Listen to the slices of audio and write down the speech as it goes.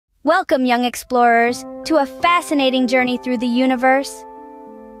Welcome, young explorers, to a fascinating journey through the universe.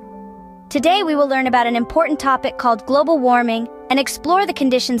 Today we will learn about an important topic called global warming and explore the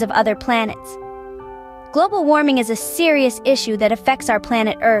conditions of other planets. Global warming is a serious issue that affects our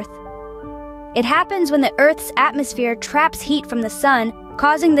planet Earth. It happens when the Earth's atmosphere traps heat from the sun,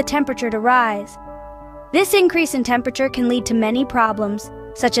 causing the temperature to rise. This increase in temperature can lead to many problems,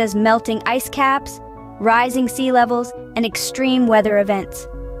 such as melting ice caps, rising sea levels, and extreme weather events.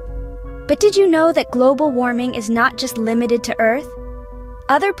 But did you know that global warming is not just limited to Earth?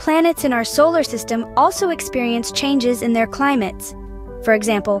 Other planets in our solar system also experience changes in their climates. For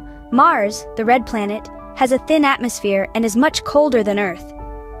example, Mars, the red planet, has a thin atmosphere and is much colder than Earth.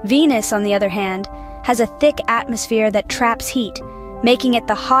 Venus, on the other hand, has a thick atmosphere that traps heat, making it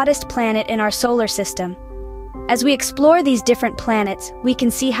the hottest planet in our solar system. As we explore these different planets, we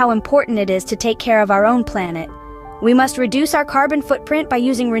can see how important it is to take care of our own planet. We must reduce our carbon footprint by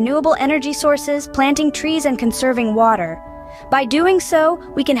using renewable energy sources, planting trees, and conserving water. By doing so,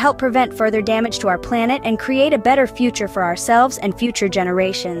 we can help prevent further damage to our planet and create a better future for ourselves and future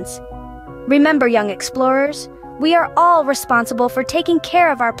generations. Remember, young explorers, we are all responsible for taking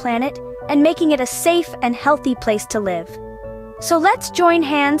care of our planet and making it a safe and healthy place to live. So let's join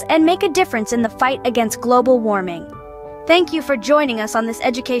hands and make a difference in the fight against global warming. Thank you for joining us on this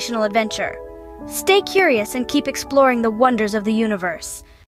educational adventure. Stay curious and keep exploring the wonders of the universe.